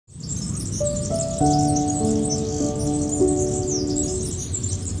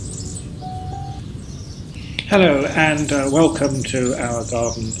Hello and welcome to our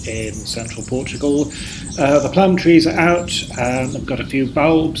garden in central Portugal. The plum trees are out, I've got a few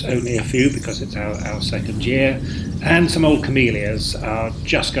bulbs, only a few because it's our second year, and some old camellias are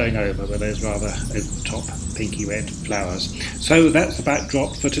just going over with those rather over-the-top pinky red flowers. So that's the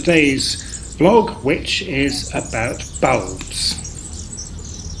backdrop for today's vlog, which is about bulbs.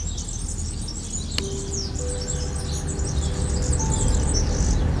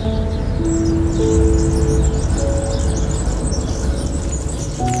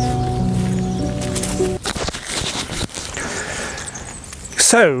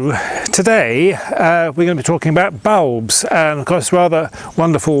 So today we're going to be talking about bulbs, and of course rather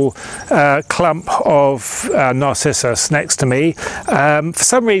wonderful clump of narcissus next to me. For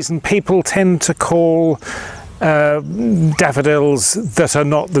some reason people tend to call daffodils that are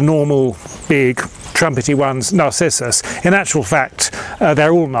not the normal big trumpety ones Narcissus. In actual fact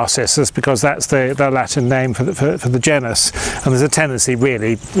they're all Narcissus because that's the Latin name for the genus, and there's a tendency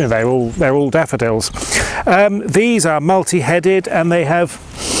really, you know, they're all daffodils. These are multi-headed and they have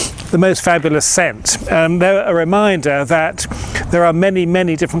the most fabulous scent. They're a reminder that there are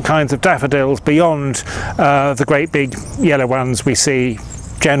many different kinds of daffodils beyond the great big yellow ones we see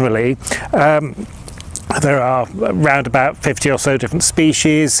generally. There are around about 50 or so different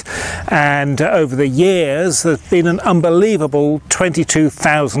species, and over the years there's been an unbelievable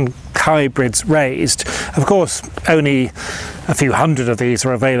 22,000 hybrids raised. Of course only a few hundred of these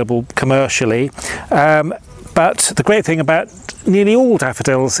are available commercially, but the great thing about nearly all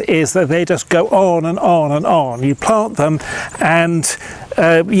daffodils is that they just go on and on and on. You plant them and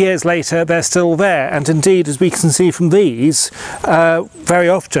years later they're still there, and indeed, as we can see from these, very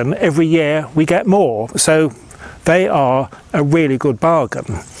often every year we get more, so they are a really good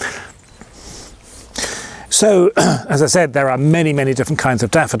bargain. So, as I said, there are many different kinds of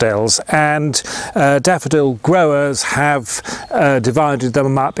daffodils, and daffodil growers have divided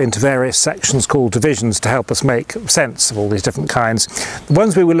them up into various sections called divisions to help us make sense of all these different kinds. The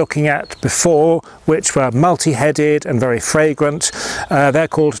ones we were looking at before, which were multi-headed and very fragrant, they're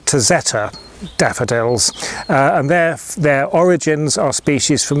called Tazetta daffodils, and their origins are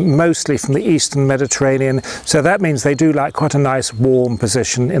species mostly from the eastern Mediterranean, so that means they do like quite a nice warm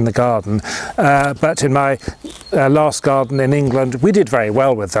position in the garden, but in my last garden in England we did very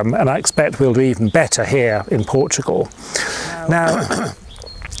well with them, and I expect we'll do even better here in Portugal. Now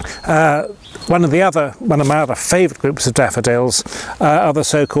one of my other favourite groups of daffodils are the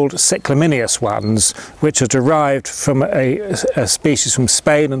so-called cyclaminous ones, which are derived from a species from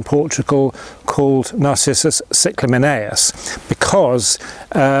Spain and Portugal called Narcissus cyclaminaeus, because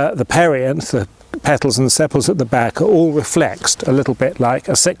the perianth, the petals and sepals at the back, are all reflexed a little bit like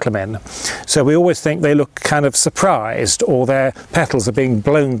a cyclamen. So we always think they look kind of surprised, or their petals are being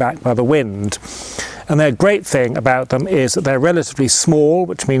blown back by the wind. And their great thing about them is that they're relatively small,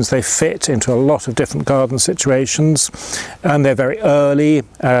 which means they fit into a lot of different garden situations, and they're very early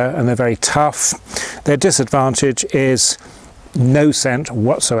and they're very tough. Their disadvantage is no scent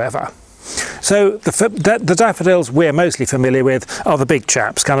whatsoever. So the daffodils we're mostly familiar with are the big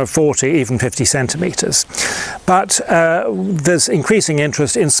chaps, kind of 40, even 50 centimetres. But there's increasing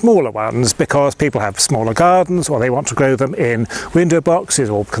interest in smaller ones because people have smaller gardens, or they want to grow them in window boxes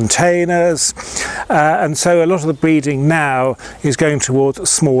or containers. And so a lot of the breeding now is going towards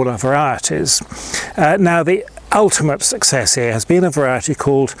smaller varieties. Now the ultimate success here has been a variety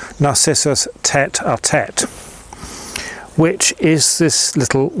called Narcissus tête-à-tête, which is this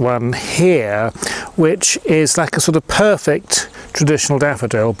little one here, which is like a sort of perfect traditional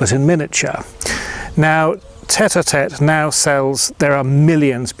daffodil but in miniature. Now tête-à-tête now sells, there are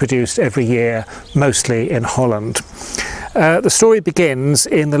millions produced every year, mostly in Holland. The story begins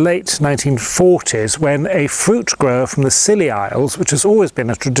in the late 1940s when a fruit grower from the Scilly Isles, which has always been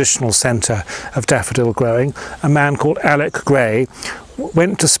a traditional centre of daffodil growing, a man called Alec Gray,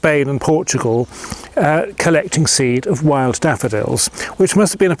 went to Spain and Portugal collecting seed of wild daffodils, which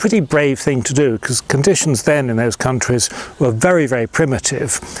must have been a pretty brave thing to do because conditions then in those countries were very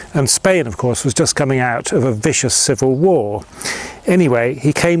primitive, and Spain of course was just coming out of a vicious civil war. Anyway,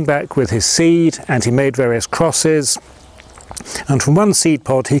 he came back with his seed and he made various crosses, and from one seed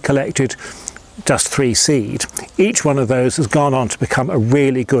pod he collected just 3 seed. Each one of those has gone on to become a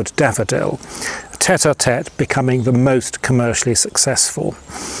really good daffodil, tête-à-tête becoming the most commercially successful.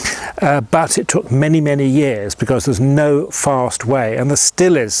 But it took many years because there's no fast way, and there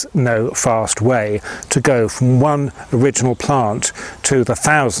still is no fast way to go from one original plant to the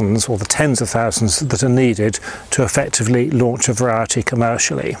thousands or the tens of thousands that are needed to effectively launch a variety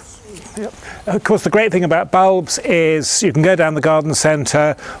commercially. Yep. Of course, the great thing about bulbs is you can go down the garden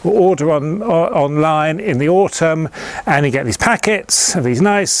centre or order online in the autumn, and you get these packets of these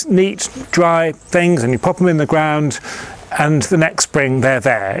nice, neat, dry things, and you pop them in the ground, and the next spring they're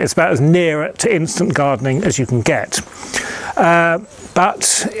there. It's about as near to instant gardening as you can get.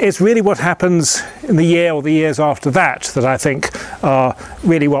 But it's really what happens in the year or the years after that I think are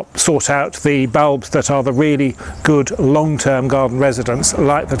really what sort out the bulbs that are the really good long-term garden residents,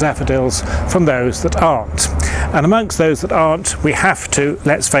 like the daffodils, from those that aren't. And amongst those that aren't, we have to,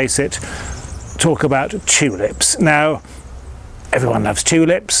 let's face it, talk about tulips. Now, everyone loves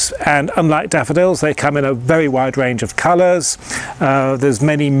tulips, and unlike daffodils, they come in a very wide range of colours. There's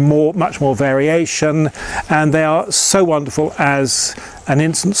much more variation, and they are so wonderful as an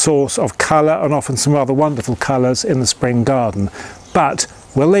instant source of colour, and often some rather wonderful colours in the spring garden. But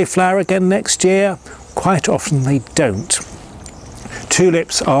will they flower again next year? Quite often they don't.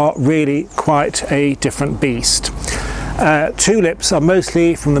 Tulips are really quite a different beast. Tulips are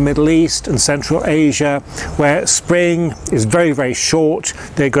mostly from the Middle East and Central Asia, where spring is very, very short.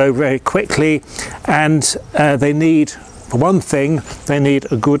 They grow very quickly, and they need, for one thing, they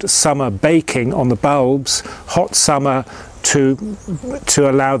need a good summer baking on the bulbs, hot summer, to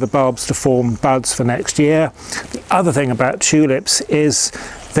allow the bulbs to form buds for next year. The other thing about tulips is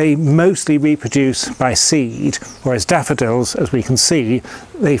they mostly reproduce by seed, whereas daffodils, as we can see,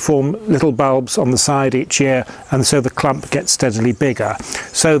 they form little bulbs on the side each year, and so the clump gets steadily bigger.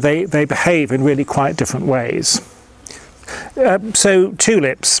 So they behave in really quite different ways. So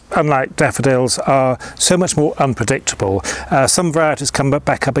tulips, unlike daffodils, are so much more unpredictable. Some varieties come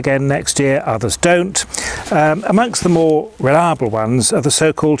back up again next year, others don't. Amongst the more reliable ones are the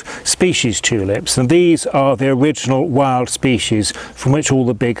so-called species tulips, and these are the original wild species from which all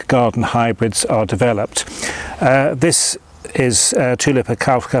the big garden hybrids are developed. This is Tulipa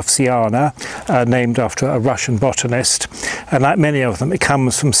kaukasiana, named after a Russian botanist, and like many of them it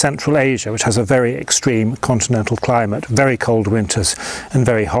comes from Central Asia, which has a very extreme continental climate, very cold winters and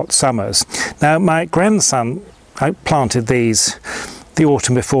very hot summers. Now, my grandson planted these the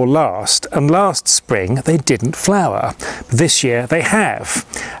autumn before last, and last spring they didn't flower. This year they have,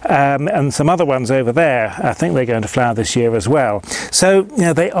 and some other ones over there, I think they're going to flower this year as well. So, you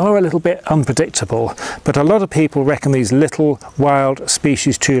know, they are a little bit unpredictable, but a lot of people reckon these little wild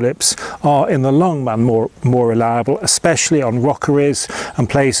species tulips are in the long run more reliable, especially on rockeries and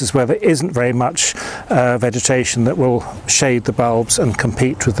places where there isn't very much vegetation that will shade the bulbs and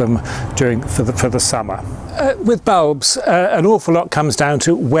compete with them for the summer. With bulbs, an awful lot comes down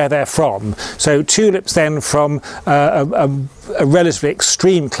to where they're from. So tulips then from a relatively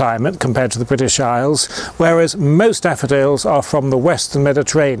extreme climate compared to the British Isles, whereas most daffodils are from the Western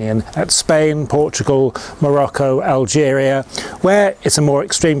Mediterranean, at Spain, Portugal, Morocco, Algeria, where it's a more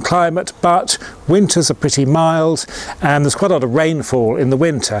extreme climate, but winters are pretty mild and there's quite a lot of rainfall in the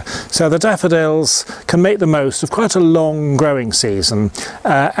winter. So the daffodils can make the most of quite a long growing season.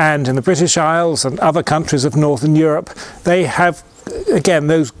 And in the British Isles and other countries of Northern Europe, they have again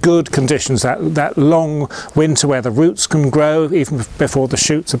those good conditions, that long winter where the roots can grow even before the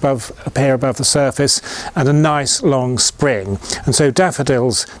shoots appear above the surface, and a nice long spring. And so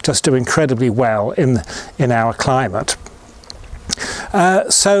daffodils just do incredibly well in our climate.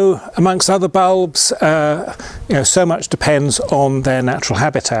 So amongst other bulbs, so much depends on their natural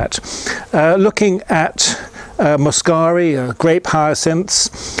habitat. Looking at muscari, grape hyacinths,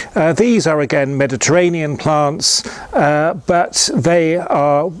 these are again Mediterranean plants, but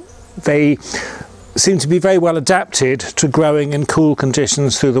they seem to be very well adapted to growing in cool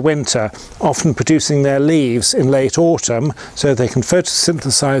conditions through the winter, often producing their leaves in late autumn so they can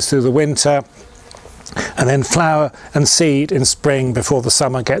photosynthesize through the winter and then flower and seed in spring before the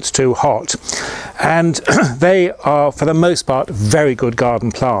summer gets too hot. And they are, for the most part, very good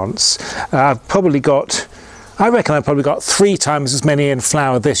garden plants. I reckon I've probably got 3 times as many in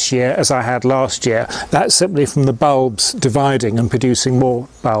flower this year as I had last year. That's simply from the bulbs dividing and producing more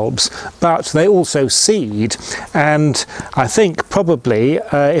bulbs. But they also seed, and I think probably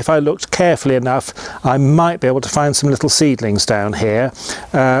if I looked carefully enough, I might be able to find some little seedlings down here,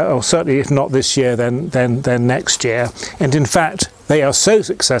 or certainly if not this year, then next year. And in fact, they are so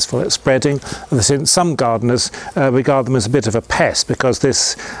successful at spreading that in some gardeners regard them as a bit of a pest, because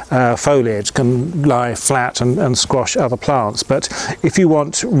this foliage can lie flat and squash other plants. But if you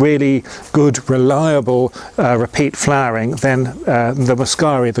want really good, reliable repeat flowering, then the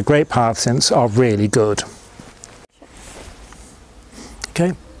muscari, the grape hyacinths, are really good.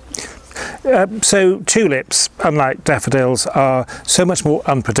 Okay. So tulips unlike daffodils, are so much more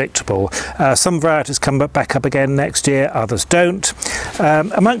unpredictable. Some varieties come back up again next year, others don't.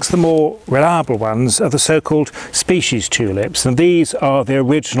 Amongst the more reliable ones are the so-called species tulips, and these are the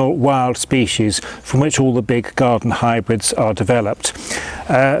original wild species from which all the big garden hybrids are developed.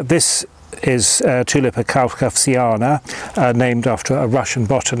 This is Tulipa kaukasiana, named after a Russian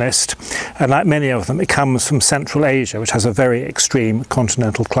botanist, and like many of them it comes from Central Asia, which has a very extreme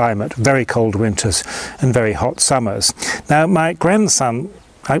continental climate, very cold winters and very hot summers. Now my grandson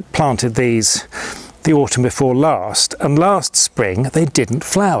planted these the autumn before last, and last spring they didn't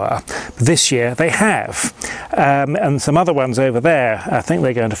flower. This year they have, and some other ones over there, I think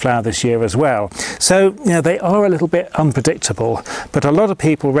they're going to flower this year as well. So they are a little bit unpredictable, but a lot of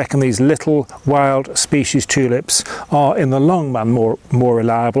people reckon these little wild species tulips are in the long run more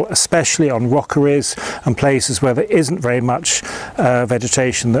reliable, especially on rockeries and places where there isn't very much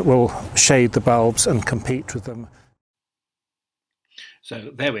vegetation that will shade the bulbs and compete with them. So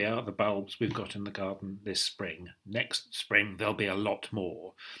there we are, the bulbs we've got in the garden this spring. Next spring there'll be a lot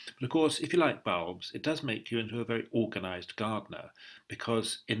more. But of course, if you like bulbs, it does make you into a very organised gardener,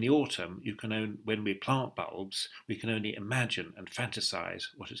 because in the autumn, when we plant bulbs, we can only imagine and fantasise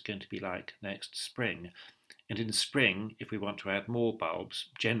what it's going to be like next spring. And in spring, if we want to add more bulbs,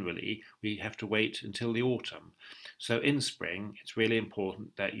 generally we have to wait until the autumn. So in spring, it's really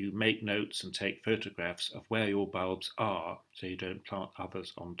important that you make notes and take photographs of where your bulbs are, so you don't plant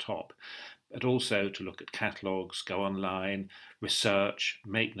others on top. But also to look at catalogues, go online, research,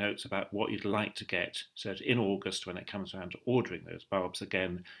 make notes about what you'd like to get, so that in August, when it comes around to ordering those bulbs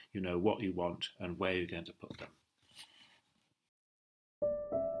again, you know what you want and where you're going to put them.